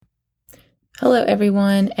Hello,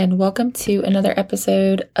 everyone, and welcome to another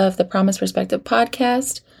episode of the Promise Perspective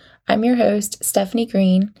podcast. I'm your host, Stephanie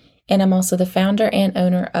Green, and I'm also the founder and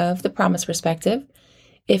owner of the Promise Perspective.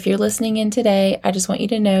 If you're listening in today, I just want you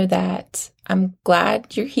to know that I'm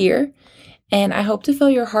glad you're here, and I hope to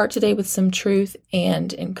fill your heart today with some truth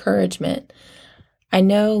and encouragement. I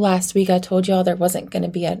know last week I told y'all there wasn't going to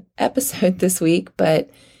be an episode this week, but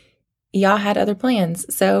y'all had other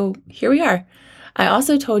plans, so here we are. I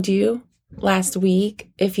also told you last week,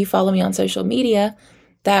 if you follow me on social media,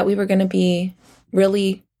 that we were going to be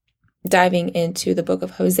really diving into the book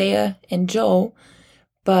of Hosea and Joel.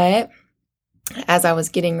 But as I was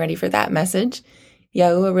getting ready for that message,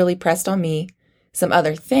 Yahuwah really pressed on me some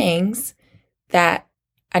other things that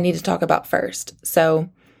I need to talk about first. So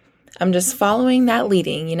I'm just following that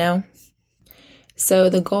leading. So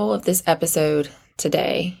the goal of this episode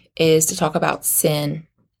today is to talk about sin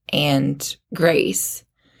and grace.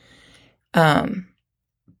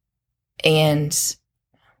 And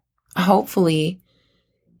hopefully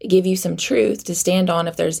give you some truth to stand on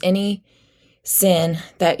if there's any sin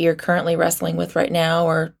that you're currently wrestling with right now,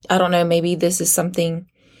 or I don't know, maybe this is something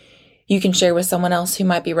you can share with someone else who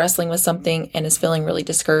might be wrestling with something and is feeling really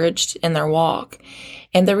discouraged in their walk.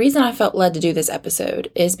 And the reason I felt led to do this episode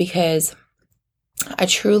is because I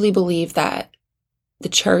truly believe that the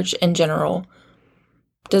church in general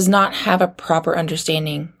does not have a proper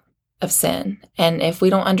understanding of sin. And if we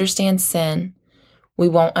don't understand sin, we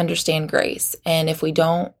won't understand grace. And if we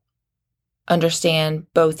don't understand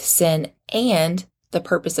both sin and the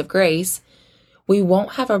purpose of grace, we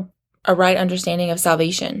won't have a right understanding of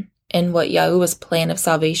salvation and what Yahuwah's plan of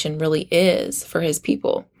salvation really is for his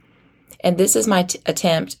people. And this is my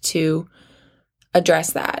attempt to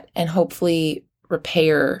address that and hopefully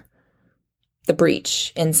repair the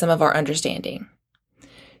breach in some of our understanding.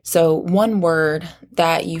 So one word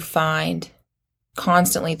that you find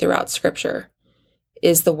constantly throughout Scripture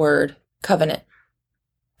is the word covenant.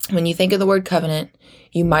 When you think of the word covenant,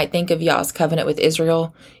 you might think of Yah's covenant with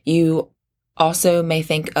Israel. You also may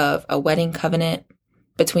think of a wedding covenant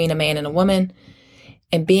between a man and a woman.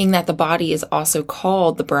 And being that the body is also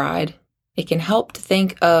called the bride, it can help to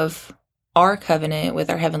think of our covenant with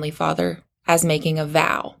our Heavenly Father as making a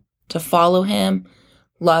vow to follow Him,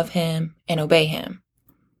 love Him, and obey Him.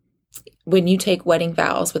 When you take wedding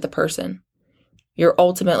vows with a person, you're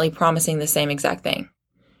ultimately promising the same exact thing.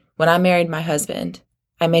 When I married my husband,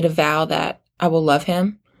 I made a vow that I will love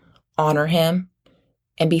him, honor him,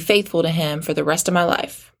 and be faithful to him for the rest of my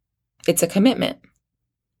life. It's a commitment.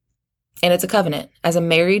 And it's a covenant. As a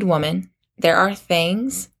married woman, there are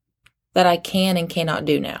things that I can and cannot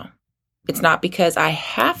do now. It's not because I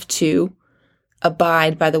have to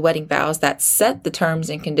abide by the wedding vows that set the terms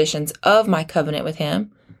and conditions of my covenant with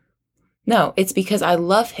him. No, it's because I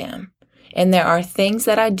love him. And there are things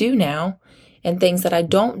that I do now and things that I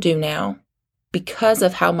don't do now because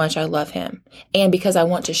of how much I love him. And because I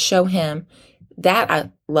want to show him that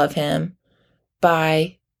I love him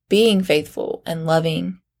by being faithful and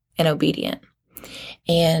loving and obedient.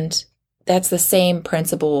 And that's the same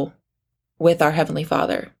principle with our Heavenly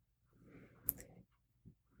Father.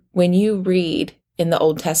 When you read in the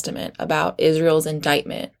Old Testament about Israel's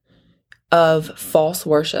indictment of false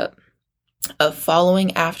worship, of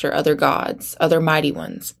following after other gods, other mighty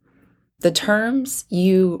ones, the terms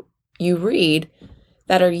you read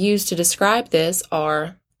that are used to describe this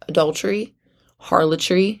are adultery,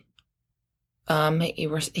 harlotry.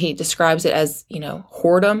 He describes it as,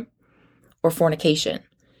 whoredom or fornication.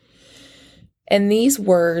 And these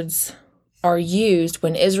words are used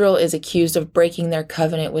when Israel is accused of breaking their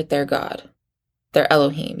covenant with their God, their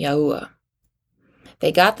Elohim, Yahuwah.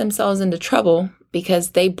 They got themselves into trouble because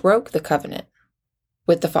they broke the covenant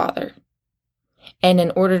with the Father. And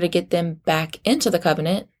in order to get them back into the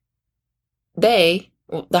covenant, the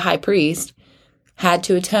high priest, had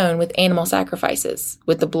to atone with animal sacrifices,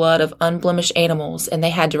 with the blood of unblemished animals, and they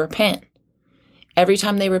had to repent. Every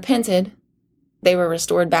time they repented, they were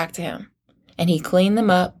restored back to him. And he cleaned them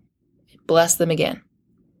up, blessed them again.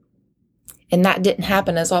 And that didn't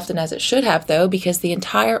happen as often as it should have, though, because the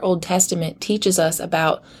entire Old Testament teaches us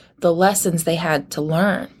about the lessons they had to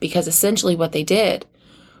learn, because essentially what they did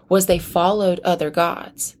was they followed other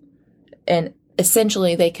gods, and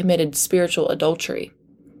essentially they committed spiritual adultery.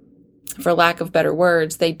 For lack of better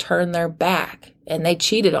words, they turned their back and they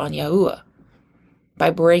cheated on Yahuwah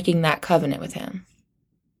by breaking that covenant with him.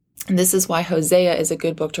 And this is why Hosea is a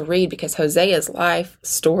good book to read, because Hosea's life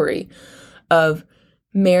story of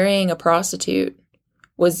marrying a prostitute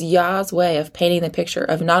was Yah's way of painting the picture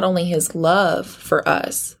of not only his love for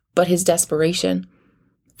us, but his desperation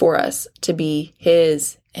for us to be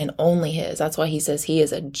his and only his. That's why he says he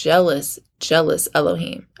is a jealous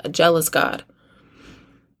Elohim, a jealous God.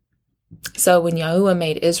 So when Yahuwah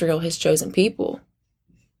made Israel his chosen people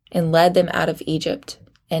and led them out of Egypt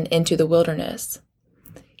and into the wilderness,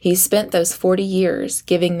 he spent those 40 years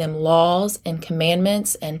giving them laws and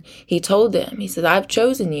commandments, and he told them, he said, I've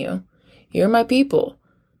chosen you. You're my people.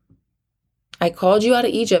 I called you out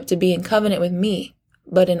of Egypt to be in covenant with me,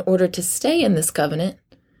 but in order to stay in this covenant,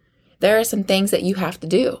 there are some things that you have to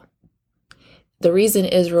do. The reason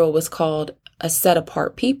Israel was called a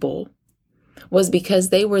set-apart people was because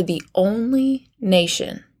they were the only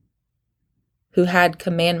nation who had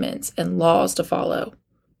commandments and laws to follow.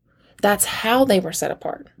 That's how they were set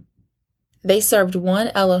apart. They served one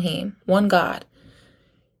Elohim, one God.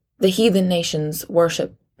 The heathen nations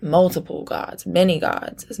worship multiple gods, many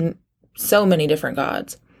gods, so many different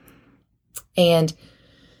gods. And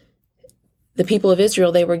the people of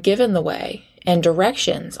Israel, they were given the way and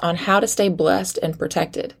directions on how to stay blessed and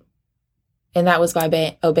protected. And that was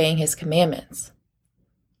by obeying his commandments.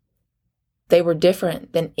 They were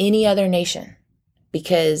different than any other nation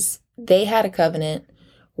because they had a covenant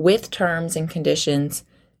with terms and conditions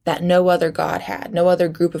that no other God had, no other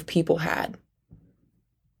group of people had.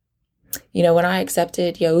 You know, when I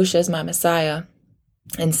accepted Yahushua as my Messiah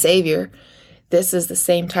and Savior, this is the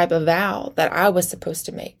same type of vow that I was supposed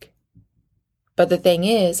to make. But the thing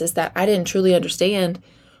is that I didn't truly understand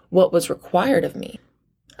what was required of me.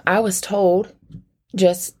 I was told,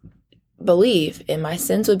 just believe and my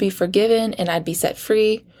sins would be forgiven and I'd be set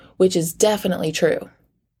free, which is definitely true.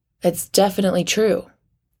 It's definitely true.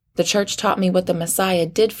 The church taught me what the Messiah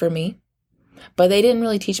did for me, but they didn't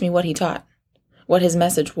really teach me what he taught, what his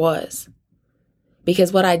message was.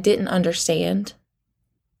 Because what I didn't understand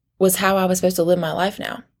was how I was supposed to live my life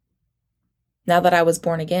now that I was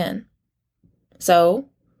born again. So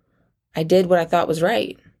I did what I thought was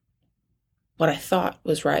right. What I thought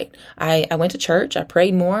was right. I went to church. I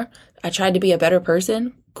prayed more. I tried to be a better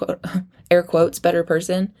person, quote, air quotes, better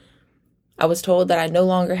person. I was told that I no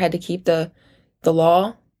longer had to keep the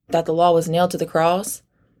law, that the law was nailed to the cross.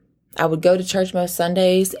 I would go to church most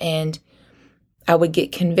Sundays and I would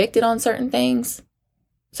get convicted on certain things.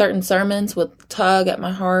 Certain sermons would tug at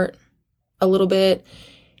my heart a little bit.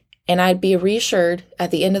 And I'd be reassured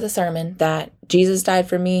at the end of the sermon that Jesus died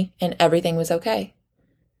for me and everything was okay.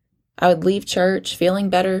 I would leave church feeling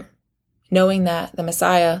better, knowing that the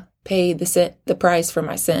Messiah paid the price for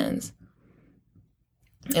my sins.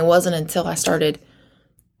 It wasn't until I started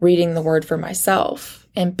reading the word for myself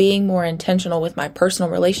and being more intentional with my personal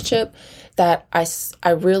relationship that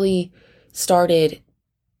I really started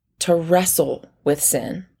to wrestle with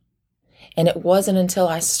sin. And it wasn't until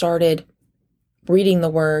I started reading the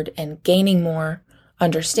word and gaining more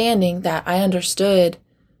understanding that I understood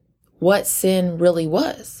what sin really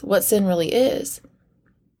was, what sin really is.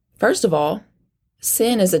 First of all,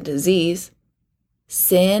 sin is a disease.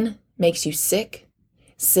 Sin makes you sick.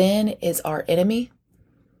 Sin is our enemy.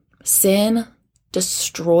 Sin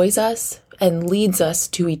destroys us and leads us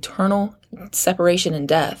to eternal separation and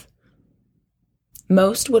death.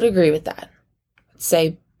 Most would agree with that. I'd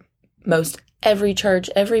say most every church,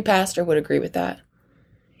 every pastor would agree with that.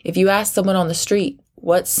 If you ask someone on the street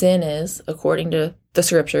what sin is, according to the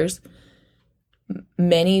scriptures,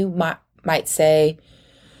 many might say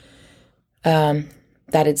that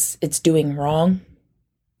it's doing wrong.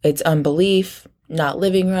 It's unbelief, not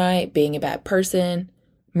living right, being a bad person,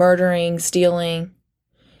 murdering, stealing.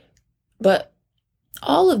 But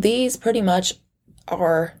all of these pretty much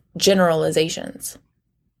are generalizations.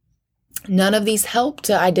 None of these help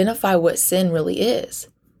to identify what sin really is.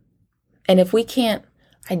 And if we can't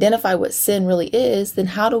identify what sin really is, then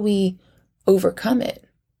how do we overcome it?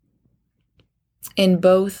 In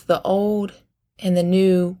both the Old and the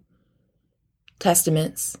New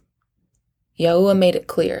Testaments, Yahuwah made it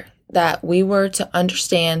clear that we were to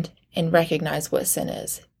understand and recognize what sin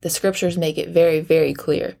is. The scriptures make it very, very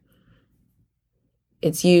clear.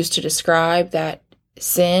 It's used to describe that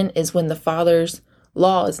sin is when the Father's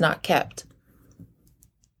law is not kept.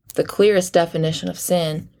 The clearest definition of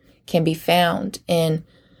sin can be found in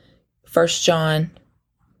 1 John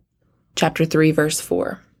chapter 3, verse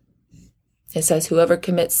 4. It says, whoever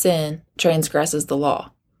commits sin transgresses the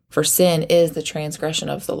law, for sin is the transgression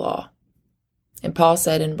of the law. And Paul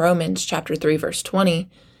said in Romans chapter 3, verse 20,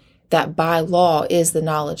 that by law is the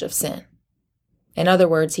knowledge of sin. In other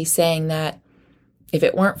words, he's saying that if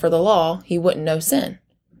it weren't for the law, he wouldn't know sin.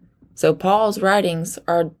 So Paul's writings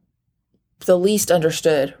are the least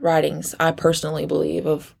understood writings, I personally believe,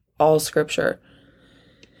 of all scripture.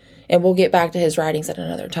 And we'll get back to his writings at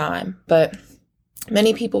another time. But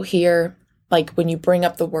Many people hear, like when you bring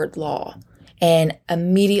up the word law, and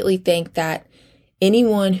immediately think that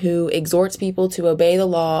anyone who exhorts people to obey the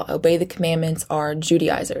law, obey the commandments, are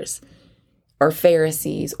Judaizers or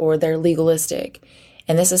Pharisees, or they're legalistic.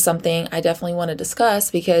 And this is something I definitely want to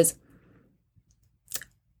discuss, because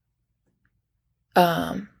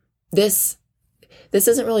this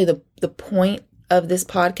isn't really the point of this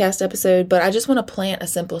podcast episode, but I just want to plant a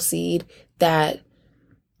simple seed that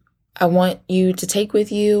I want you to take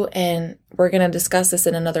with you, and we're going to discuss this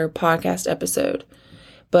in another podcast episode.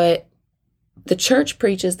 But the church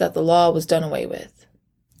preaches that the law was done away with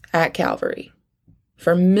at Calvary.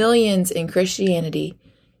 For millions in Christianity,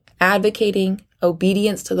 advocating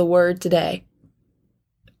obedience to the word today,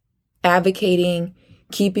 advocating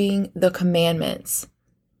keeping the commandments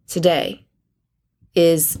today,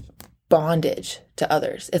 is bondage to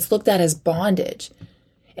others. It's looked at as bondage.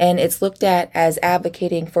 And it's looked at as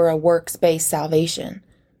advocating for a works-based salvation.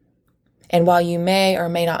 And while you may or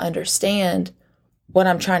may not understand what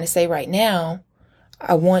I'm trying to say right now,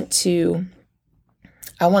 I want to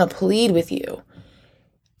plead with you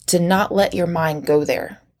to not let your mind go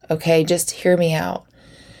there. Okay, just hear me out.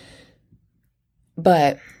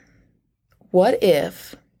 But what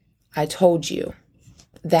if I told you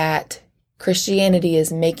that Christianity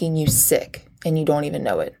is making you sick and you don't even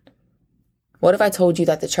know it? What if I told you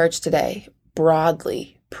that the church today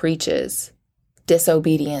broadly preaches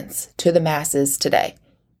disobedience to the masses today,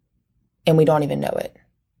 and we don't even know it?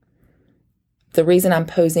 The reason I'm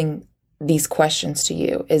posing these questions to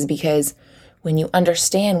you is because when you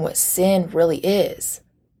understand what sin really is,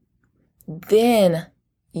 then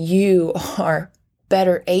you are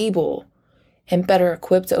better able and better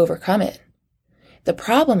equipped to overcome it. The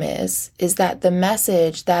problem is that the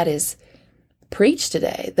message that is preached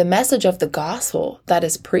today, the message of the gospel that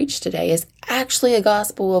is preached today, is actually a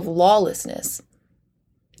gospel of lawlessness,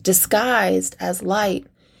 disguised as light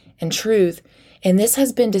and truth. And this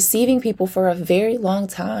has been deceiving people for a very long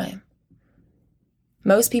time.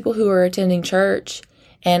 Most people who are attending church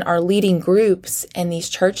and are leading groups in these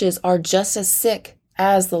churches are just as sick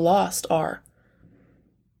as the lost are.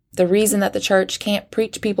 The reason that the church can't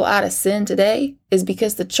preach people out of sin today is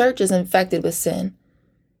because the church is infected with sin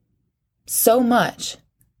so much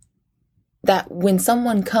that when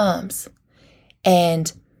someone comes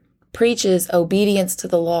and preaches obedience to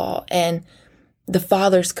the law and the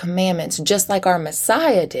Father's commandments, just like our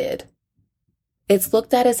Messiah did, it's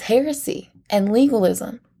looked at as heresy and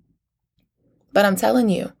legalism. But I'm telling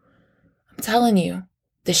you,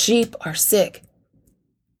 the sheep are sick.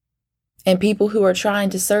 And people who are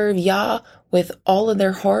trying to serve Yah with all of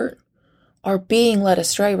their heart are being led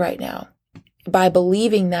astray right now by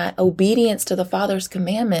believing that obedience to the Father's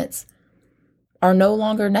commandments are no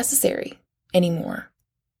longer necessary anymore.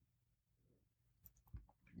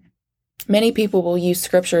 Many people will use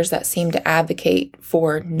scriptures that seem to advocate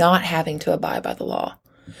for not having to abide by the law.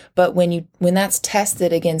 But when that's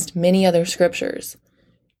tested against many other scriptures,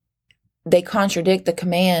 they contradict the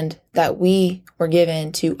command that we were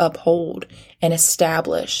given to uphold and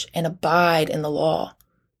establish and abide in the law.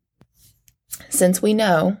 Since we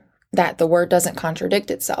know that the word doesn't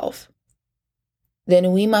contradict itself,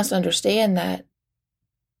 then we must understand that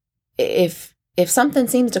if something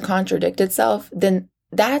seems to contradict itself, then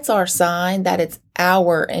that's our sign that it's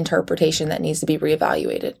our interpretation that needs to be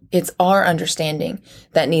reevaluated. It's our understanding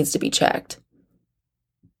that needs to be checked.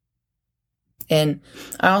 And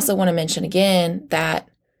I also want to mention again that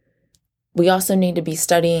we also need to be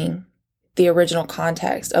studying the original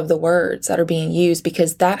context of the words that are being used,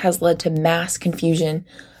 because that has led to mass confusion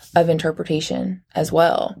of interpretation as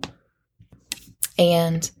well.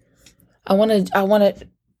 And I want to,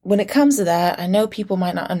 when it comes to that, I know people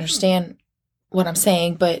might not understand what I'm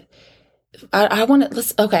saying, but I want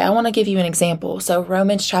to give you an example. So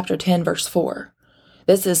Romans chapter 10, verse 4.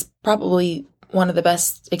 This is probably one of the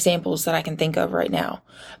best examples that I can think of right now.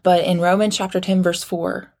 But in Romans chapter 10, verse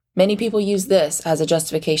 4, many people use this as a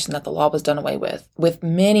justification that the law was done away with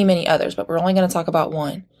many, many others, but we're only going to talk about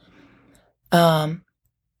one.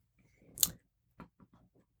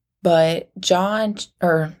 But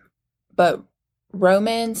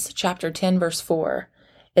Romans chapter 10, verse 4,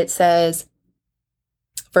 it says,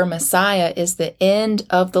 "For Messiah is the end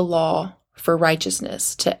of the law for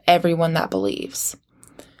righteousness to everyone that believes."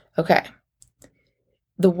 Okay.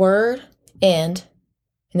 The word "end,"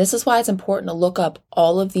 and this is why it's important to look up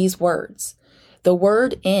all of these words. The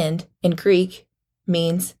word "end" in Greek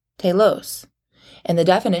means telos. And the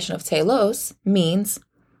definition of telos means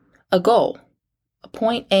a goal, a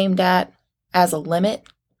point aimed at as a limit,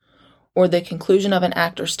 or the conclusion of an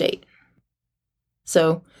act or state.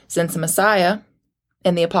 So, since the Messiah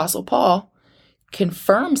and the Apostle Paul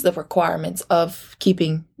confirms the requirements of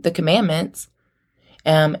keeping the commandments.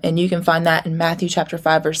 And you can find that in Matthew chapter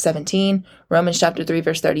 5, verse 17, Romans chapter 3,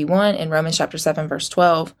 verse 31, and Romans chapter 7, verse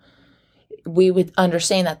 12. We would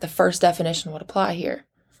understand that the first definition would apply here.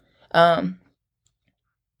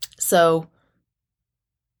 So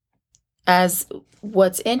as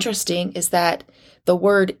what's interesting is that the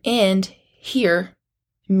word end here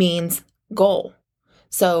means goal.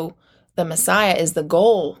 So the Messiah is the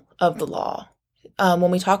goal of the law.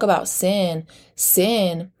 When we talk about sin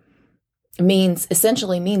essentially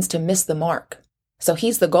means to miss the mark. So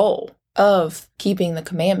he's the goal of keeping the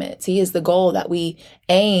commandments. He is the goal that we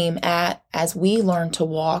aim at as we learn to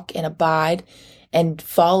walk and abide and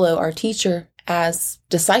follow our teacher as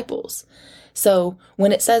disciples. So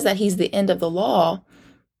when it says that he's the end of the law,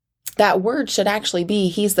 that word should actually be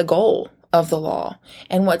he's the goal of the law.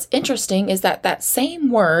 And what's interesting is that that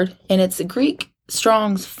same word, and it's Greek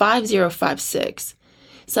Strong's 5056.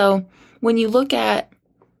 So when you look at,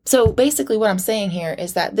 so basically what I'm saying here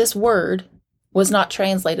is that this word was not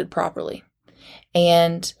translated properly.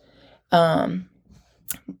 And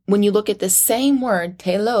when you look at the same word,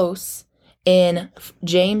 telos, in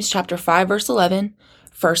James chapter 5, verse 11,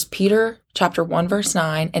 1 Peter chapter 1, verse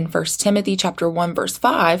 9, and 1 Timothy chapter 1, verse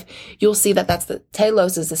 5, you'll see that that's the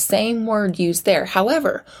telos is the same word used there.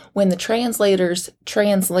 However, when the translators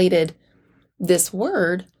translated this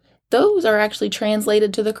word, those are actually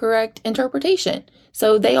translated to the correct interpretation.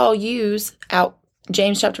 So they all use out.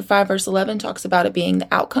 James chapter 5, verse 11 talks about it being the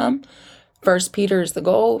outcome. 1 Peter is the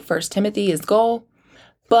goal. 1 Timothy is goal.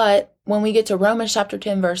 But when we get to Romans chapter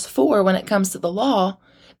 10, verse 4, when it comes to the law,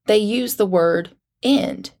 they use the word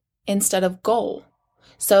end instead of goal.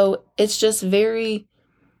 So it's just very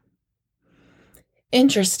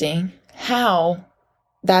interesting how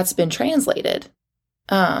that's been translated.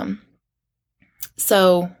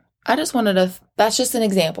 So I just wanted to, that's just an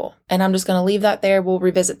example, and I'm just going to leave that there. We'll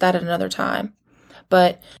revisit that at another time.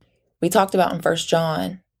 But we talked about in 1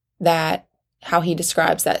 John that how he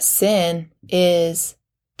describes that sin is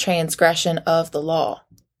transgression of the law.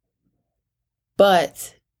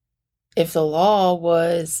 But if the law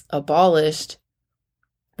was abolished,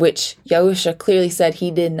 which Yahushua clearly said he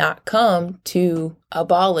did not come to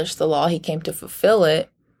abolish the law, he came to fulfill it.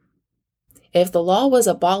 If the law was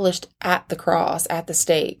abolished at the cross, at the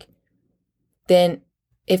stake, then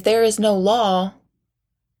if there is no law,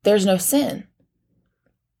 there's no sin.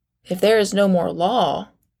 If there is no more law,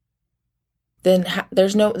 then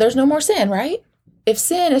there's no more sin, right? If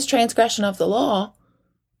sin is transgression of the law,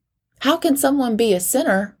 how can someone be a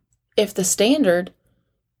sinner if the standard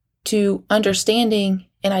to understanding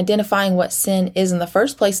and identifying what sin is in the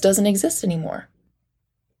first place doesn't exist anymore?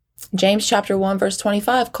 James chapter 1, verse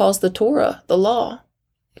 25 calls the Torah, the law.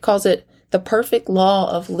 It calls it the perfect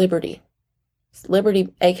law of liberty.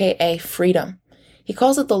 Liberty, aka freedom. He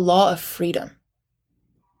calls it the law of freedom.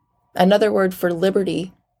 Another word for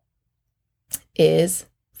liberty is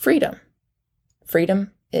freedom.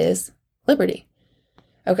 Freedom is liberty.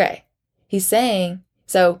 Okay. He's saying,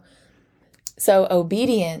 so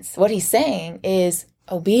obedience, what he's saying is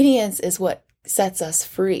obedience is what sets us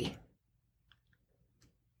free.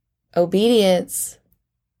 Obedience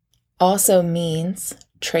also means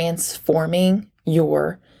transforming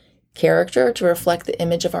your character to reflect the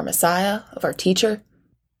image of our Messiah, of our teacher.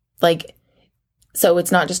 So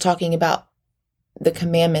it's not just talking about the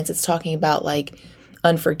commandments, it's talking about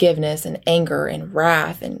unforgiveness and anger and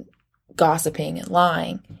wrath and gossiping and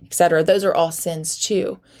lying, etc. Those are all sins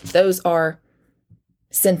too. Those are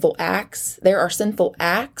sinful acts. There are sinful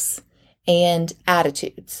acts and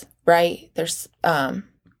attitudes, right? There's and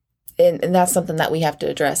that's something that we have to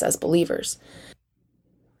address as believers.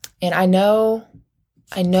 And I know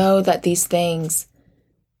that these things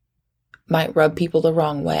might rub people the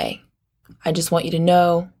wrong way. I just want you to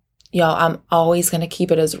know, y'all, I'm always going to keep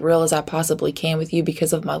it as real as I possibly can with you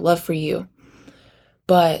because of my love for you.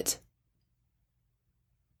 But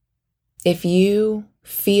if you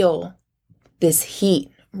feel this heat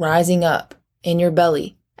rising up in your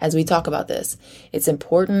belly as we talk about this, it's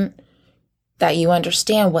important that you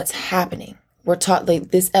understand what's happening. We're taught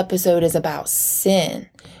this episode is about sin.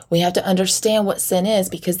 We have to understand what sin is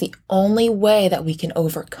because the only way that we can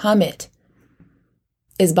overcome it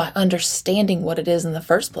is by understanding what it is in the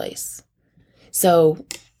first place. So,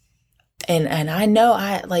 and I know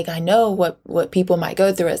I know what people might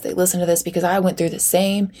go through as they listen to this because I went through the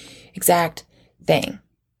same exact thing.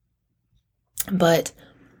 But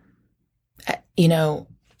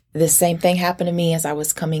the same thing happened to me as I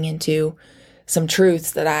was coming into some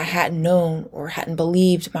truths that I hadn't known or hadn't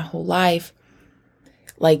believed my whole life.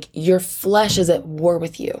 Like your flesh is at war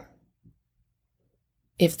with you.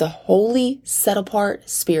 If the holy, set apart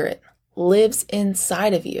spirit lives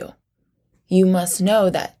inside of you, you must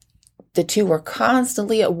know that the two are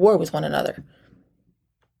constantly at war with one another.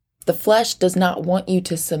 The flesh does not want you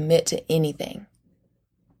to submit to anything.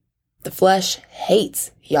 The flesh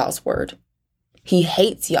hates Yah's word. He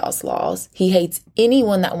hates Yah's laws. He hates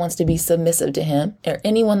anyone that wants to be submissive to him or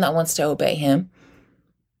anyone that wants to obey him.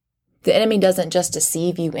 The enemy doesn't just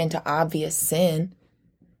deceive you into obvious sin,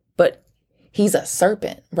 but he's a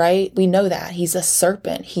serpent, right? We know that. He's a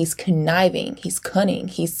serpent. He's conniving. He's cunning.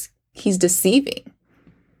 He's deceiving.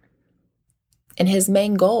 And his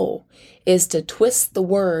main goal is to twist the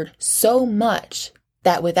word so much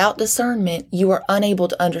that without discernment, you are unable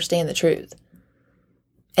to understand the truth.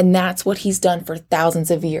 And that's what he's done for thousands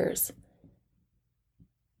of years.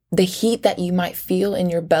 The heat that you might feel in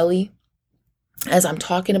your belly as I'm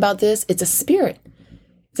talking about this, it's a spirit.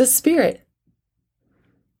 It's a spirit.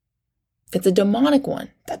 It's a demonic one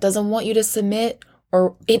that doesn't want you to submit,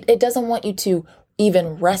 or it doesn't want you to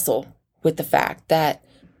even wrestle with the fact that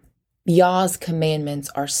Yah's commandments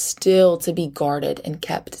are still to be guarded and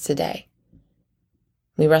kept today.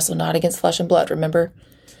 We wrestle not against flesh and blood, remember?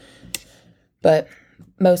 But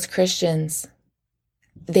most Christians,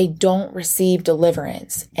 they don't receive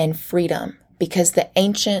deliverance and freedom because the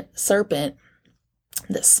ancient serpent,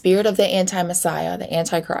 the spirit of the anti-Messiah, the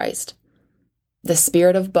Antichrist, the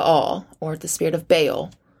spirit of Baal or the spirit of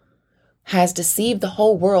Baal, has deceived the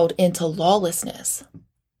whole world into lawlessness.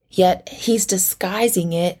 Yet he's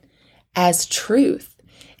disguising it as truth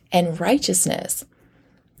and righteousness.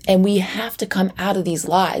 And we have to come out of these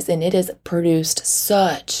lies. And it has produced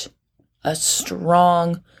such a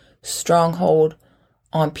stronghold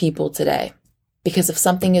on people today. Because if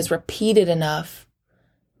something is repeated enough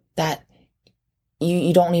that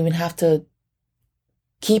you don't even have to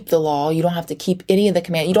keep the law, you don't have to keep any of the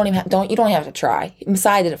command, you don't even have to try.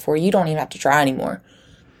 Messiah did it for you. You don't even have to try anymore.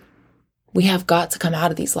 We have got to come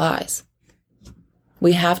out of these lies.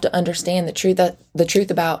 We have to understand the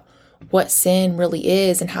truth about what sin really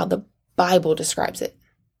is and how the Bible describes it.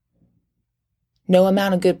 No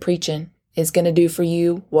amount of good preaching is going to do for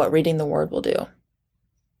you what reading the word will do.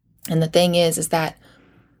 And the thing is that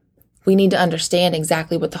we need to understand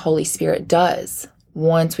exactly what the Holy Spirit does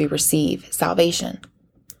once we receive salvation.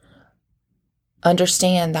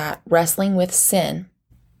 Understand that wrestling with sin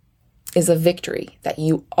is a victory that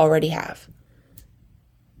you already have.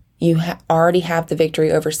 You already have the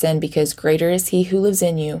victory over sin because greater is he who lives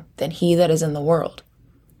in you than he that is in the world.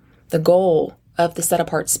 The goal of the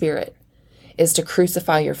set-apart spirit is to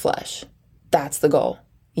crucify your flesh. That's the goal.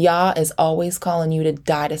 Yah is always calling you to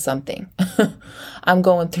die to something. I'm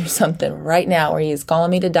going through something right now where he is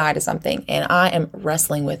calling me to die to something, and I am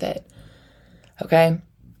wrestling with it. Okay?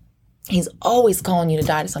 He's always calling you to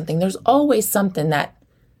die to something. There's always something that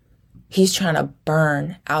he's trying to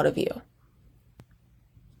burn out of you.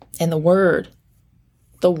 And the word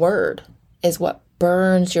is what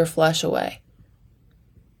burns your flesh away.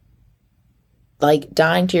 Like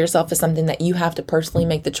dying to yourself is something that you have to personally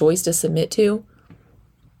make the choice to submit to.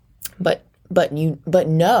 But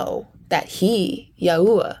know that he,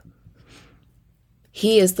 Yahuwah,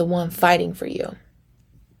 he is the one fighting for you.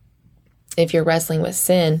 If you're wrestling with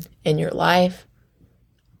sin in your life,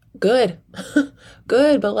 good,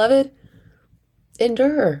 beloved,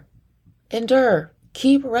 endure,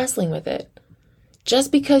 keep wrestling with it.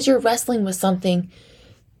 Just because you're wrestling with something,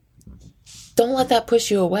 don't let that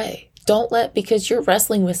push you away. Because you're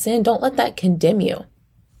wrestling with sin, don't let that condemn you.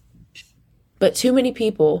 But too many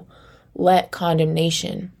people let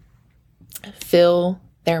condemnation fill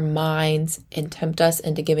their minds and tempt us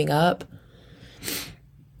into giving up.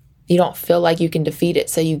 You don't feel like you can defeat it,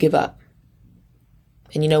 so you give up.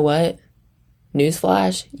 And you know what?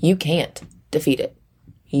 Newsflash, you can't defeat it.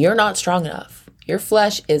 You're not strong enough. Your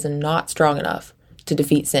flesh is not strong enough to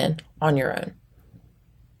defeat sin on your own.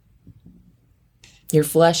 Your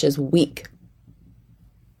flesh is weak.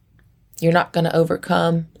 You're not going to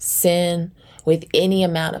overcome sin with any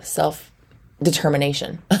amount of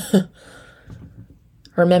self-determination.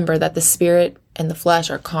 Remember that the spirit and the flesh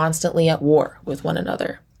are constantly at war with one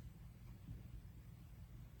another.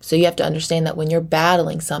 So you have to understand that when you're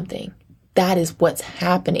battling something, that is what's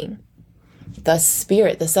happening. The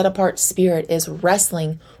spirit, the set-apart spirit, is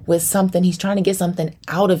wrestling with something. He's trying to get something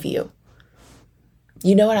out of you.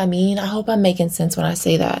 You know what I mean? I hope I'm making sense when I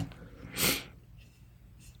say that.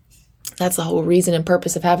 That's the whole reason and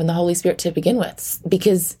purpose of having the Holy Spirit to begin with,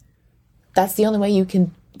 because that's the only way you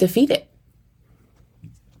can defeat it.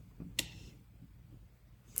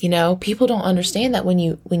 People don't understand that when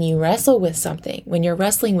you wrestle with something, when you're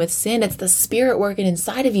wrestling with sin, it's the Spirit working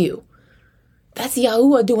inside of you. That's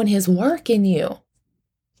Yahuwah doing his work in you.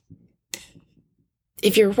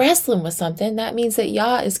 If you're wrestling with something, that means that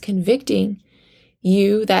Yah is convicting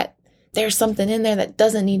you that there's something in there that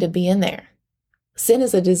doesn't need to be in there. Sin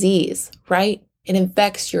is a disease, right? It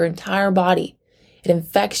infects your entire body. It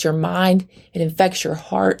infects your mind. It infects your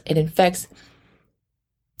heart. It infects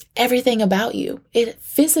everything about you. It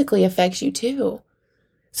physically affects you too.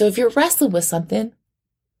 So if you're wrestling with something,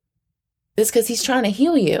 it's because he's trying to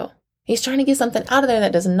heal you. He's trying to get something out of there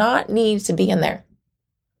that does not need to be in there.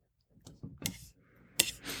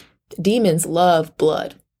 Demons love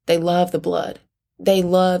blood. They love the blood.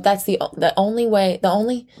 That's the only way, the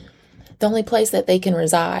only place that they can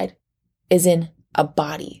reside is in a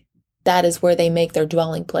body. That is where they make their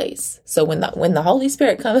dwelling place. So when the Holy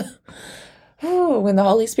Spirit comes, when the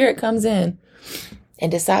Holy Spirit comes in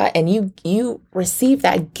and decide, and you receive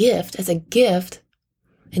that gift as a gift,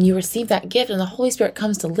 and you receive that gift, and the Holy Spirit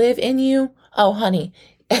comes to live in you. Oh, honey,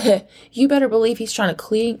 you better believe he's trying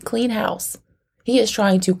to clean house. He is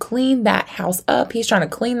trying to clean that house up. He's trying to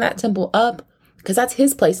clean that temple up because that's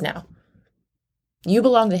his place now. You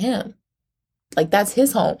belong to him. Like, that's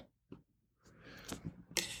his home.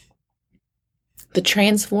 The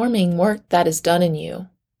transforming work that is done in you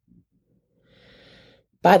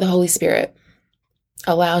by the Holy Spirit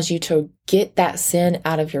allows you to get that sin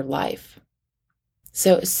out of your life.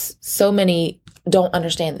 So many don't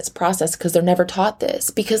understand this process because they're never taught this,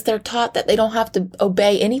 because they're taught that they don't have to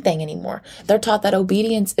obey anything anymore. They're taught that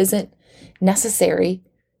obedience isn't necessary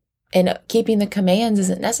and keeping the commands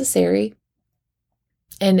isn't necessary.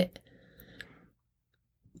 And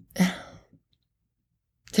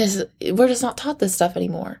we're just not taught this stuff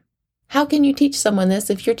anymore. How can you teach someone this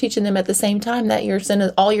if you're teaching them at the same time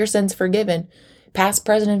that all your sins forgiven, past,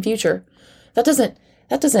 present, and future? That doesn't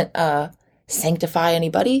sanctify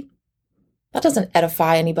anybody. That doesn't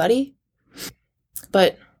edify anybody.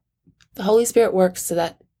 But the Holy Spirit works so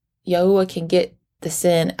that Yahuwah can get the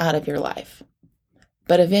sin out of your life.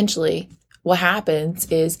 But eventually, what happens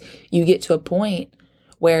is you get to a point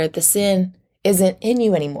where the sin isn't in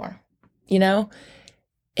you anymore.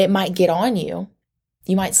 It might get on you.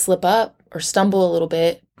 You might slip up or stumble a little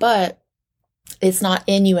bit, but it's not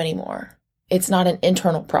in you anymore. It's not an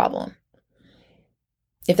internal problem.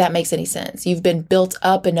 If that makes any sense. You've been built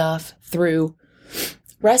up enough through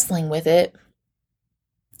wrestling with it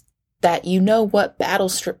that you know what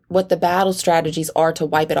the battle strategies are to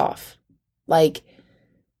wipe it off. Like,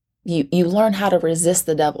 you learn how to resist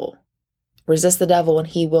the devil. Resist the devil and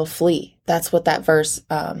he will flee. That's what that verse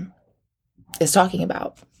is talking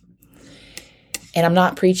about. And I'm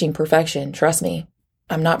not preaching perfection. Trust me.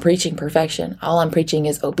 I'm not preaching perfection. All I'm preaching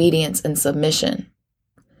is obedience and submission.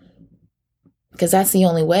 Because that's the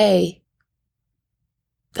only way.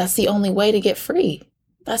 That's the only way to get free.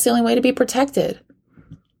 That's the only way to be protected.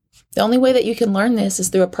 The only way that you can learn this is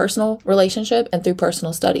through a personal relationship and through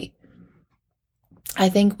personal study. I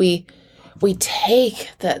think we take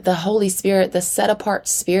the Holy Spirit, the set apart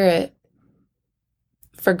Spirit,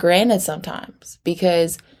 for granted sometimes,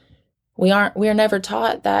 because we are never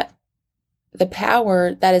taught that the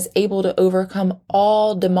power that is able to overcome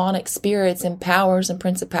all demonic spirits and powers and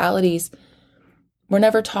principalities, we're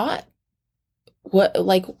never taught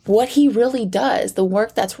what he really does, the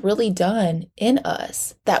work that's really done in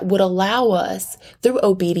us that would allow us through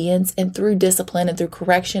obedience and through discipline and through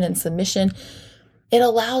correction and submission. It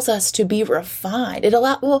allows us to be refined. It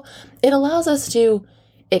allows us to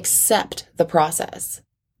accept the process.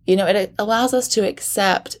 It allows us to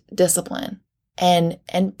accept discipline and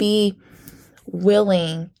be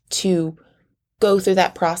willing to go through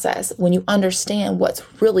that process when you understand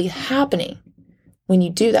what's really happening when you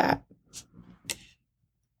do that.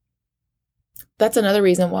 That's another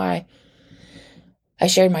reason why I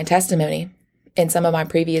shared my testimony in some of my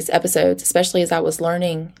previous episodes, especially as I was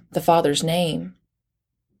learning the Father's name.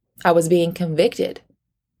 I was being convicted.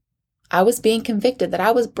 I was being convicted that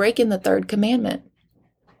I was breaking the third commandment,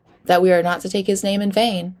 that we are not to take his name in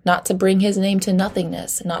vain, not to bring his name to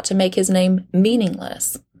nothingness, not to make his name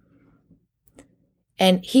meaningless.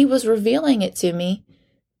 And he was revealing it to me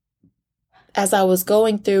as I was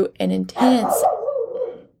going through an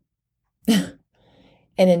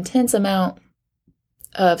intense amount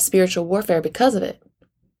of spiritual warfare because of it.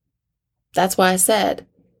 That's why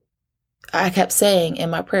I kept saying in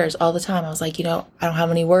my prayers all the time, I was like, I don't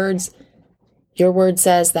have any words. Your word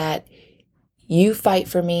says that you fight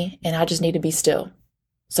for me and I just need to be still.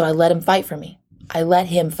 So I let him fight for me. I let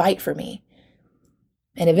him fight for me.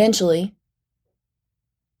 And eventually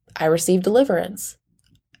I received deliverance.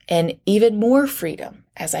 and even more freedom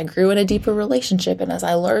as I grew in a deeper relationship and as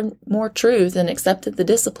I learned more truth and accepted the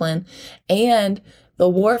discipline and the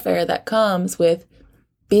warfare that comes with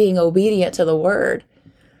being obedient to the word.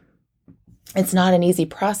 It's not an easy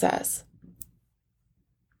process.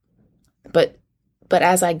 But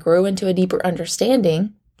as I grew into a deeper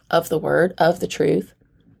understanding of the word, of the truth,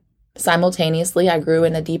 simultaneously I grew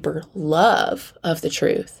in a deeper love of the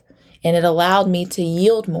truth. And it allowed me to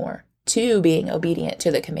yield more to being obedient to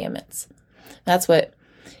the commandments. That's what,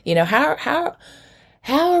 how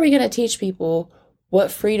are we going to teach people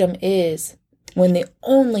what freedom is when the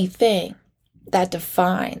only thing that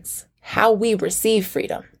defines how we receive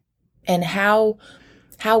freedom and how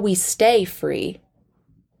we stay free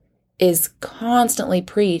is constantly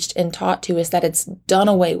preached and taught to us that it's done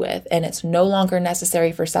away with and it's no longer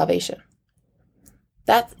necessary for salvation.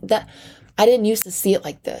 That I didn't used to see it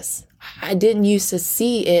like this. I didn't used to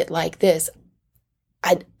see it like this.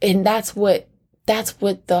 And that's what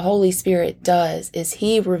the Holy Spirit does, is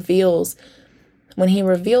when he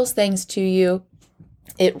reveals things to you,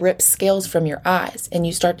 it rips scales from your eyes and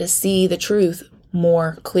you start to see the truth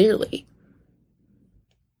more clearly.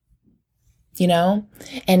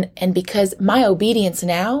 And because my obedience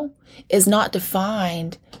now is not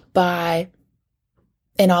defined by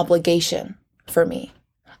an obligation for me.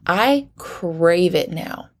 I crave it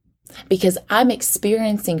now because I'm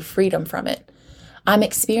experiencing freedom from it. I'm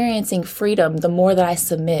experiencing freedom the more that I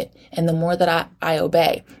submit and the more that I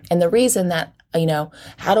obey. And the reason that,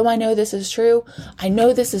 how do I know this is true? I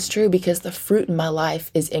know this is true because the fruit in my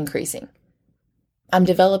life is increasing. I'm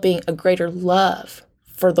developing a greater love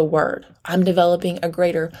for the word. I'm developing a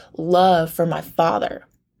greater love for my Father.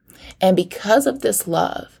 And because of this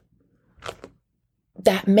love,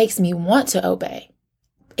 that makes me want to obey.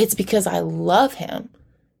 It's because I love him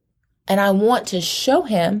and I want to show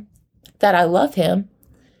him that I love him,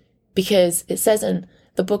 because it says in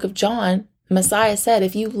the book of John, Messiah said,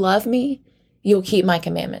 if you love me, you'll keep my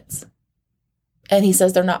commandments. And he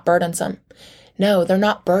says they're not burdensome. No, they're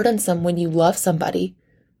not burdensome when you love somebody.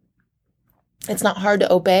 It's not hard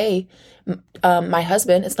to obey my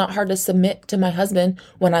husband. It's not hard to submit to my husband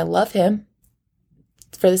when I love him.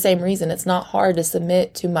 For the same reason, it's not hard to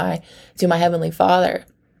submit to my Heavenly Father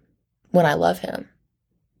when I love him.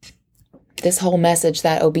 This whole message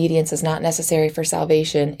that obedience is not necessary for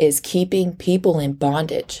salvation is keeping people in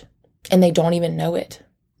bondage, and they don't even know it.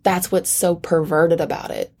 That's what's so perverted about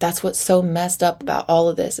it. That's what's so messed up about all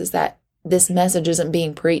of this, is that this message isn't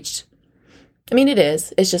being preached. I mean, it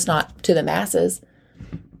is. It's just not to the masses.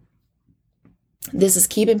 This is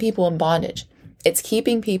keeping people in bondage. It's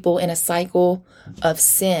keeping people in a cycle of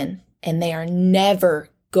sin, and they are never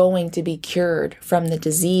going to be cured from the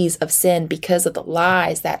disease of sin because of the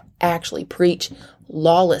lies that actually preach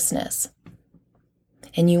lawlessness.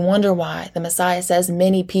 And you wonder why the Messiah says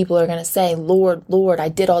many people are going to say, Lord, Lord, I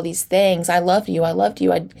did all these things. I loved you. I loved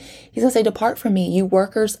you. He's going to say, depart from me, you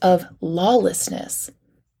workers of lawlessness.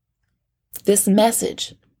 This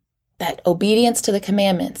message that obedience to the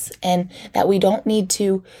commandments and that we don't need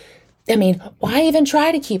to, why even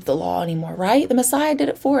try to keep the law anymore, right? The Messiah did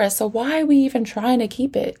it for us. So why are we even trying to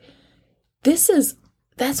keep it?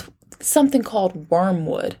 That's something called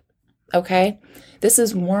wormwood. Okay. This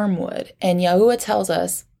is wormwood. And Yahuwah tells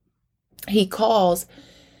us, he calls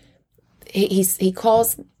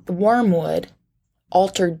wormwood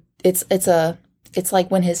altered. It's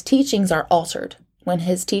like when his teachings are altered, when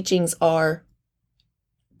his teachings are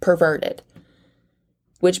perverted,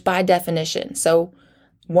 which by definition, so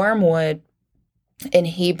wormwood in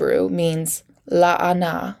Hebrew means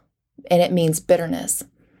la'ana, and it means bitterness.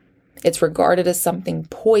 It's regarded as something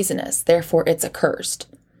poisonous, therefore it's accursed.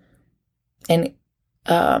 And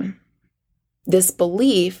this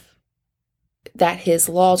belief that his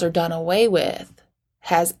laws are done away with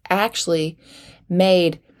has actually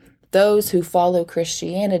made those who follow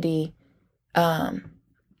Christianity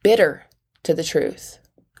bitter to the truth,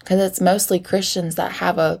 because it's mostly Christians that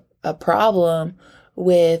have a problem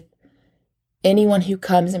with anyone who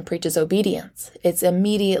comes and preaches obedience. It's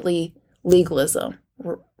immediately legalism,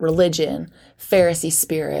 religion, Pharisee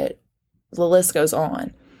spirit, the list goes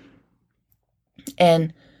on.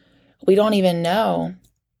 And we don't even know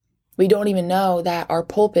that our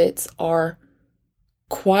pulpits are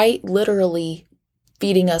quite literally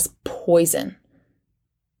feeding us poison.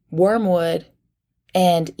 Wormwood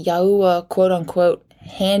and Yahuwah, quote unquote,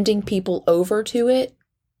 handing people over to it.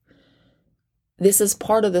 This is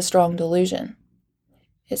part of the strong delusion.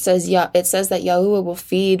 It says that Yahuwah will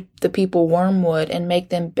feed the people wormwood and make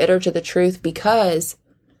them bitter to the truth because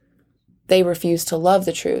they refuse to love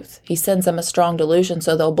the truth. He sends them a strong delusion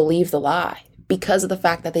so they'll believe the lie because of the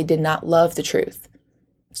fact that they did not love the truth.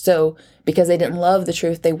 So because they didn't love the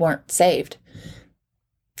truth, they weren't saved.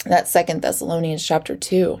 That's 2 Thessalonians chapter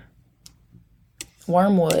 2.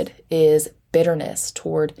 Wormwood is bitterness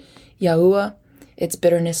toward Yahuwah. It's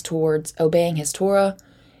bitterness towards obeying his Torah,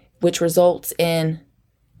 which results in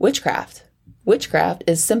witchcraft. Witchcraft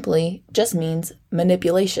just means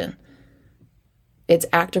manipulation. It's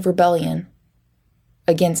active rebellion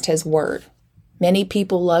against his word. Many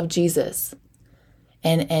people love Jesus,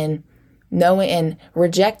 and knowing and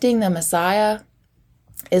rejecting the Messiah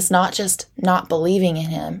is not just not believing in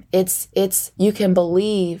him. It's you can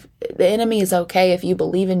believe. The enemy is okay if you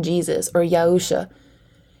believe in Jesus or Yahusha,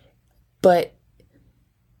 but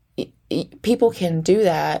people can do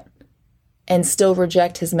that and still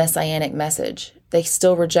reject his messianic message. They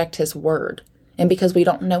still reject his word. And because we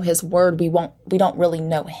don't know his word, we don't really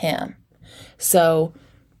know him. So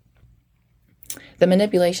the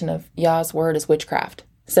manipulation of Yah's word is witchcraft,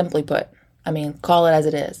 simply put. I mean, call it as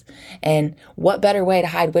it is. And what better way to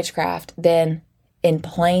hide witchcraft than in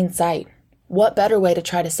plain sight? What better way to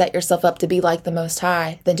try to set yourself up to be like the Most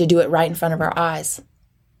High than to do it right in front of our eyes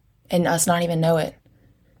and us not even know it?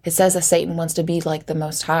 It says that Satan wants to be like the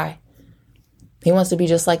Most High. He wants to be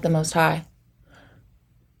just like the Most High.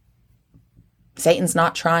 Satan's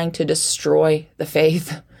not trying to destroy the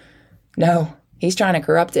faith. No, he's trying to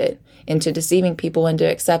corrupt it into deceiving people into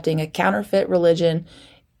accepting a counterfeit religion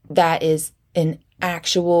that is an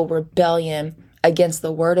actual rebellion against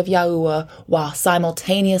the word of Yahuwah, while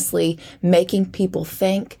simultaneously making people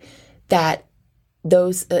think that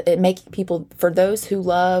for those who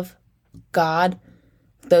love God,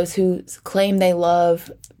 those who claim they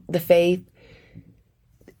love the faith,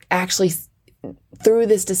 actually through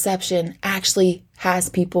this deception actually has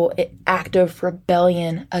people in active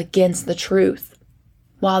rebellion against the truth,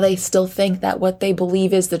 while they still think that what they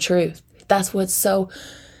believe is the truth. That's what's so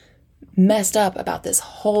messed up about this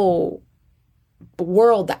whole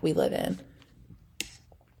world that we live in.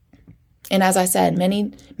 And as I said,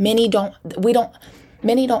 many don't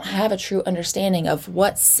have a true understanding of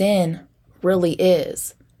what sin really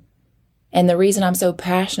is. And the reason I'm so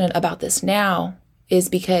passionate about this now is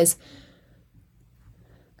because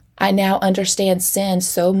I now understand sin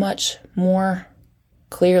so much more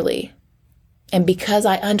clearly. And because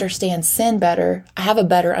I understand sin better, I have a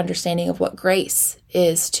better understanding of what grace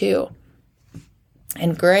is too.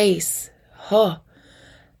 And grace,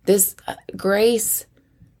 grace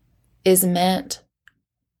is meant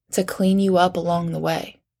to clean you up along the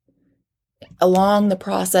way, along the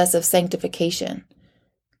process of sanctification.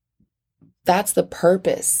 That's the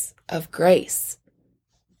purpose of grace.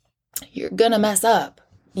 You're gonna mess up,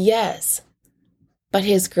 yes, but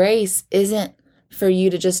his grace isn't for you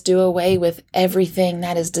to just do away with everything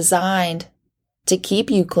that is designed to keep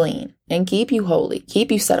you clean and keep you holy, keep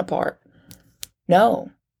you set apart.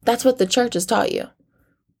 No, that's what the church has taught you.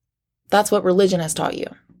 That's what religion has taught you.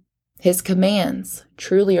 His commands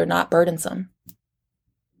truly are not burdensome.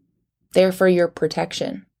 They're for your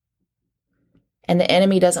protection. And the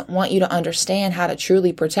enemy doesn't want you to understand how to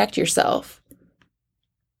truly protect yourself.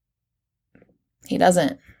 He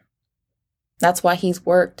doesn't. That's why he's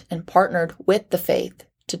worked and partnered with the faith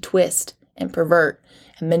to twist and pervert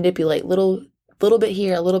and manipulate little bit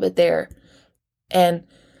here, a little bit there. And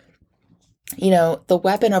the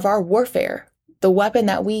weapon of our warfare, the weapon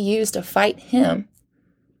that we use to fight him,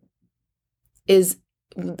 is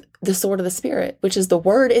the sword of the Spirit, which is the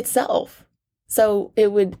word itself. So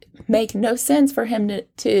it would make no sense for him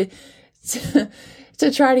to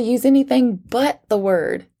try to use anything but the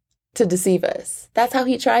word to deceive us. That's how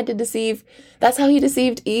he tried to deceive. That's how he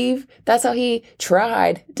deceived Eve. That's how he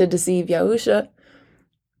tried to deceive Yahusha.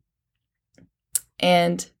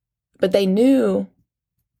 But they knew,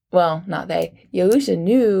 well, not they, Yahusha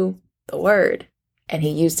knew the word, and he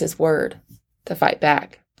used his word to fight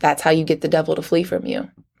back. That's how you get the devil to flee from you.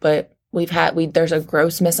 But there's a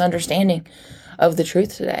gross misunderstanding of the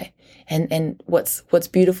truth today. And what's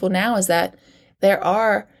beautiful now is that there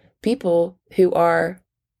are people who are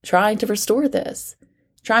trying to restore this,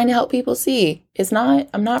 trying to help people see.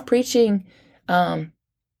 I'm not preaching a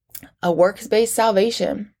works-based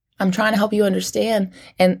salvation. I'm trying to help you understand,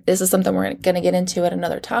 and this is something we're going to get into at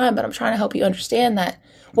another time, but I'm trying to help you understand that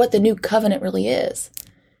what the new covenant really is.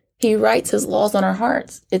 He writes his laws on our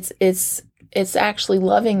hearts. It's actually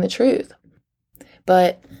loving the truth.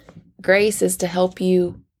 But grace is to help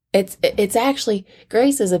you. It's actually,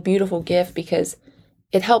 grace is a beautiful gift because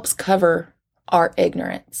it helps cover our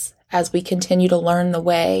ignorance as we continue to learn the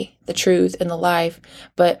way, the truth, and the life.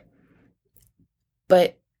 But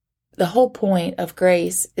the whole point of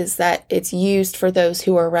grace is that it's used for those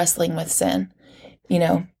who are wrestling with sin.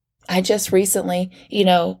 I just recently,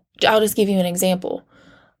 I'll just give you an example.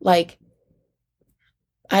 Like,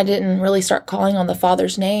 I didn't really start calling on the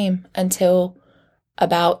Father's name until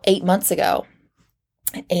about 8 months ago.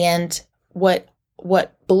 And what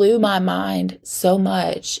blew my mind so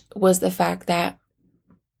much was the fact that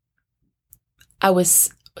I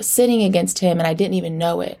was sinning against him and I didn't even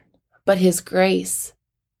know it. But his grace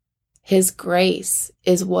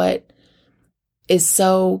is what is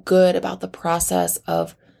so good about the process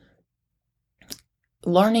of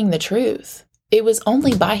learning the truth. It was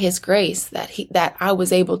only by his grace that I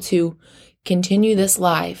was able to continue this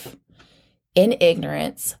life in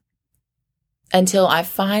ignorance until I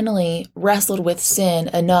finally wrestled with sin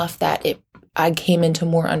enough that I came into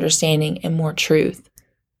more understanding and more truth.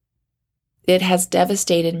 It has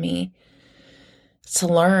devastated me to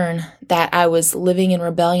learn that I was living in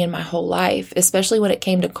rebellion my whole life, especially when it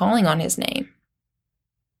came to calling on his name.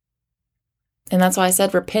 And that's why I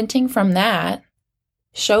said repenting from that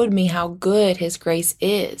showed me how good his grace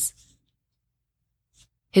is.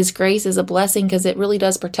 His grace is a blessing because it really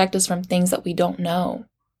does protect us from things that we don't know.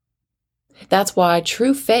 That's why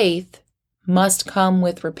true faith must come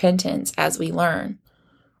with repentance as we learn,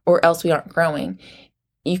 or else we aren't growing.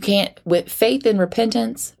 You can't, with faith and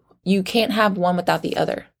repentance, you can't have one without the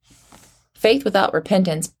other. Faith without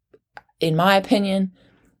repentance, in my opinion,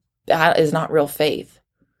 that is not real faith.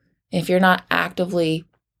 If you're not actively,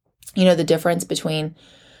 the difference between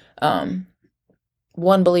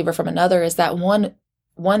one believer from another is that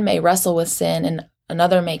one may wrestle with sin and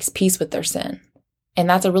another makes peace with their sin. And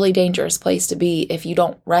that's a really dangerous place to be if you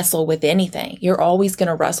don't wrestle with anything. You're always going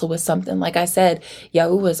to wrestle with something. Like I said,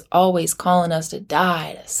 Yahuwah's always calling us to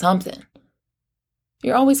die to something.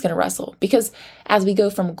 You're always going to wrestle because as we go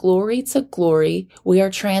from glory to glory, we are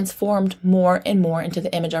transformed more and more into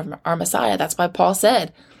the image of our Messiah. That's why Paul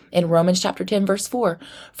said in Romans chapter 10, verse 4,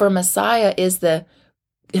 for Messiah is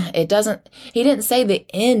he didn't say the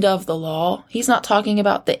end of the law. He's not talking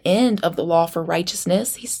about the end of the law for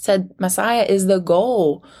righteousness. He said Messiah is the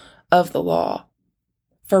goal of the law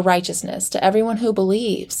for righteousness to everyone who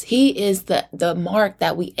believes. He is the mark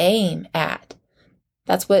that we aim at.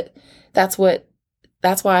 That's why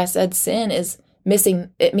I said sin is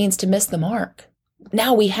missing. It means to miss the mark.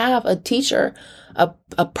 Now we have a teacher,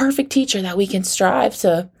 a perfect teacher that we can strive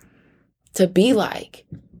to be like.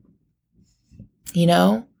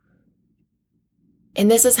 And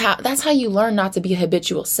that's how you learn not to be a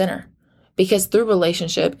habitual sinner, because through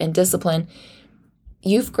relationship and discipline,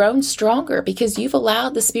 you've grown stronger because you've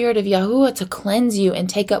allowed the Spirit of Yahuwah to cleanse you and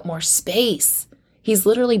take up more space. He's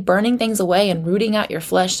literally burning things away and rooting out your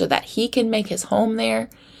flesh so that he can make his home there.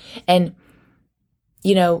 And,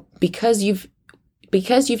 because you've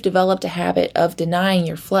developed a habit of denying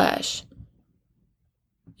your flesh,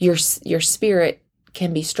 your spirit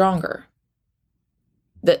can be stronger.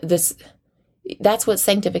 That's what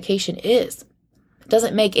sanctification is. It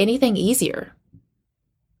doesn't make anything easier.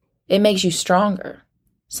 It makes you stronger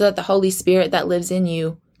so that the Holy Spirit that lives in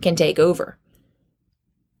you can take over.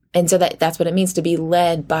 And so that's what it means to be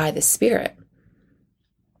led by the Spirit,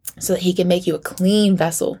 so that he can make you a clean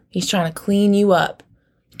vessel. He's trying to clean you up,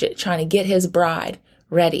 trying to get his bride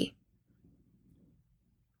ready.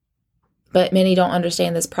 But many don't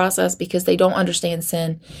understand this process because they don't understand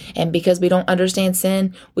sin. And because we don't understand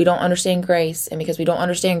sin, we don't understand grace. And because we don't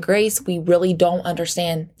understand grace, we really don't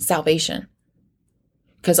understand salvation.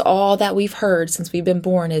 Because all that we've heard since we've been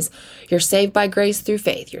born is you're saved by grace through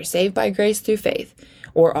faith. You're saved by grace through faith.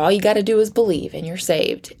 Or all you got to do is believe and you're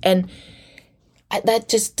saved. And that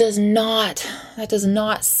does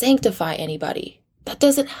not sanctify anybody. That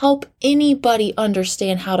doesn't help anybody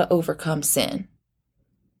understand how to overcome sin.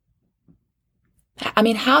 I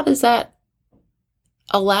mean, how does that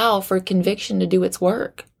allow for conviction to do its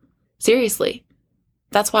work? Seriously.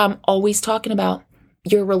 That's why I'm always talking about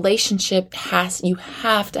your relationship you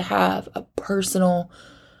have to have a personal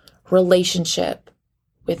relationship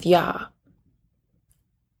with Yah.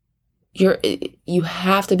 You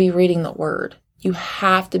have to be reading the word. You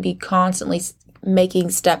have to be constantly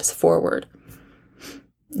making steps forward.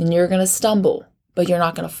 And you're going to stumble, but you're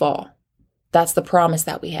not going to fall. That's the promise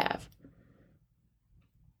that we have.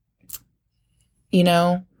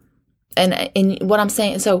 And what I'm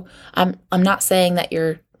saying, so I'm not saying that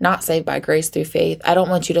you're not saved by grace through faith. I don't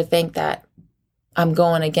want you to think that I'm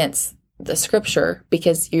going against the scripture,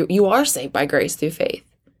 because you are saved by grace through faith.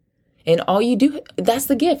 And all you do, that's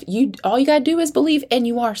the gift. All you got to do is believe and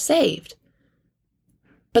you are saved.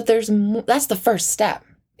 But that's the first step.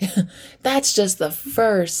 That's just the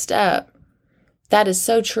first step. That is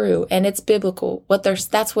so true. And it's biblical. What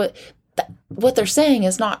they're saying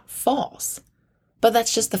is not false. But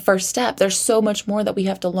that's just the first step. There's so much more that we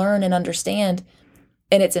have to learn and understand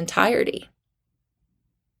in its entirety.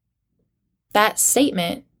 That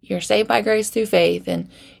statement, you're saved by grace through faith and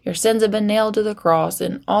your sins have been nailed to the cross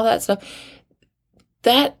and all that stuff,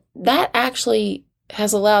 that actually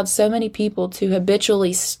has allowed so many people to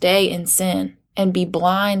habitually stay in sin and be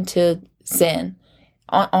blind to sin.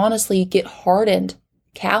 Honestly, get hardened,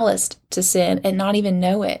 calloused to sin and not even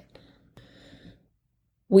know it.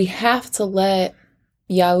 We have to let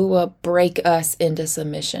Yahuwah break us into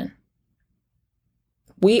submission.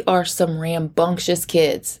 We are some rambunctious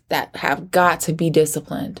kids that have got to be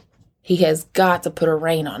disciplined. He has got to put a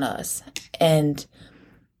rein on us. And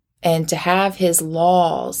to have his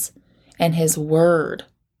laws and his word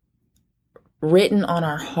written on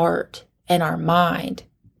our heart and our mind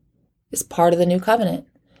is part of the new covenant.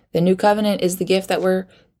 The new covenant is the gift that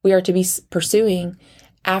we are to be pursuing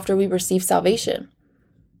after we receive salvation.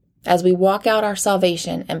 As we walk out our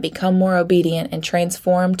salvation and become more obedient and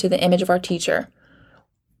transformed to the image of our teacher,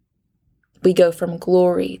 we go from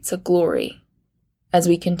glory to glory as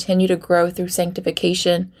we continue to grow through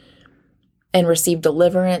sanctification and receive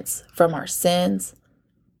deliverance from our sins.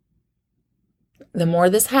 The more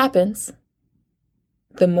this happens,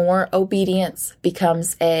 the more obedience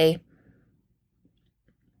becomes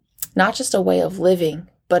not just a way of living,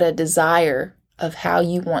 but a desire of how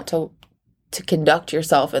you want to conduct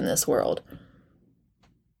yourself in this world.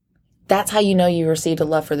 That's how you know you received a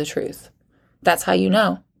love for the truth. That's how you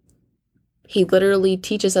know. He literally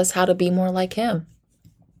teaches us how to be more like him.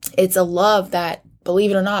 It's a love that,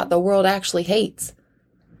 believe it or not, the world actually hates.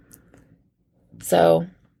 So,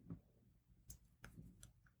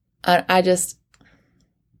 I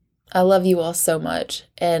love you all so much.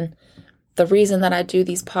 And the reason that I do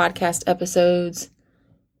these podcast episodes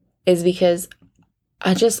is because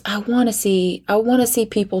I want to see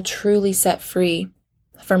people truly set free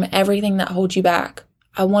from everything that holds you back.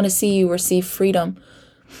 I want to see you receive freedom.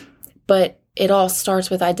 But it all starts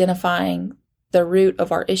with identifying the root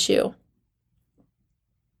of our issue.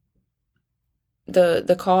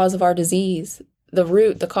 The cause of our disease.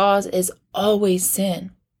 The cause is always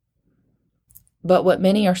sin. But what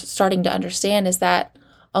many are starting to understand is that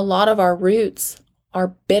a lot of our roots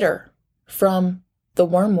are bitter from the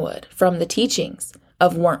wormwood, from the teachings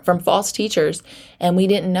from false teachers, and we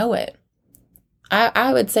didn't know it.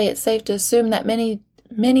 I would say it's safe to assume that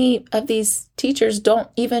many of these teachers don't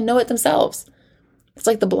even know it themselves. It's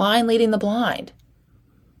like the blind leading the blind.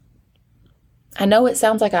 I know it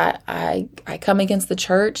sounds like I come against the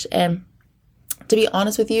church, and to be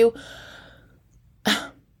honest with you,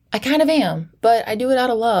 I kind of am, but I do it out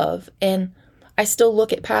of love, and I still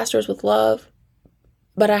look at pastors with love,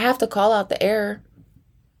 but I have to call out the error.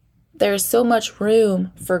 There is so much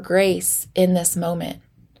room for grace in this moment.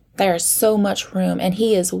 There is so much room, and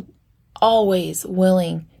he is always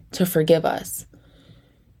willing to forgive us.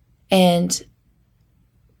 And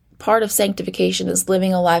part of sanctification is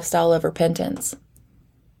living a lifestyle of repentance.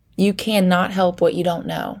 You cannot help what you don't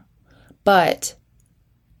know. But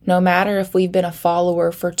no matter if we've been a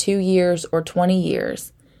follower for 2 years or 20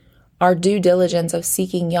 years, our due diligence of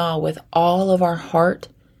seeking Yah with all of our heart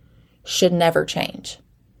should never change.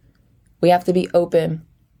 We have to be open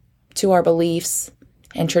to our beliefs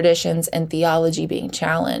and traditions and theology being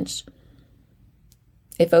challenged.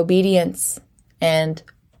 If obedience and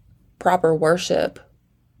proper worship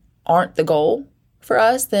aren't the goal for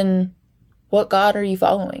us, then what God are you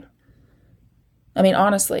following? I mean,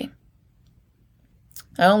 honestly,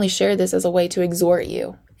 I only share this as a way to exhort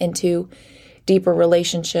you into deeper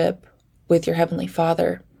relationship with your Heavenly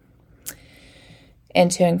Father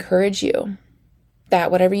and to encourage you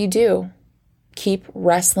that whatever you do, keep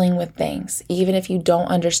wrestling with things, even if you don't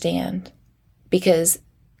understand, because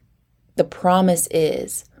the promise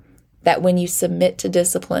is that when you submit to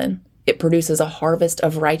discipline, it produces a harvest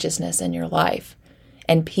of righteousness in your life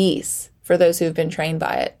and peace for those who have been trained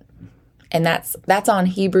by it. And that's on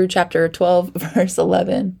Hebrew chapter 12, verse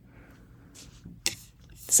 11.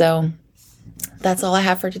 So that's all I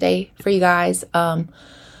have for today for you guys.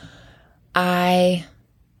 I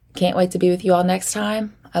can't wait to be with you all next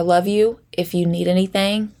time. I love you. If you need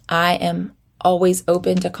anything, I am always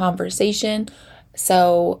open to conversation.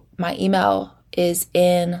 So my email is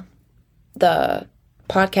in the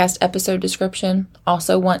podcast episode description.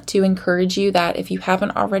 Also want to encourage you that if you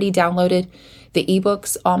haven't already downloaded the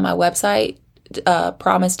ebooks on my website,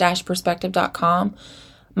 promise-perspective.com,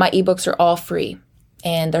 my ebooks are all free.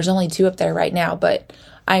 And there's only 2 up there right now, but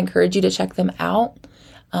I encourage you to check them out.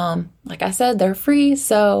 Like I said, they're free,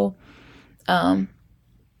 so go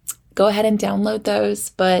ahead and download those.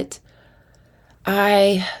 But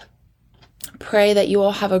I pray that you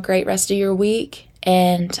all have a great rest of your week,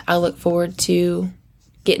 and I look forward to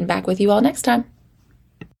getting back with you all next time.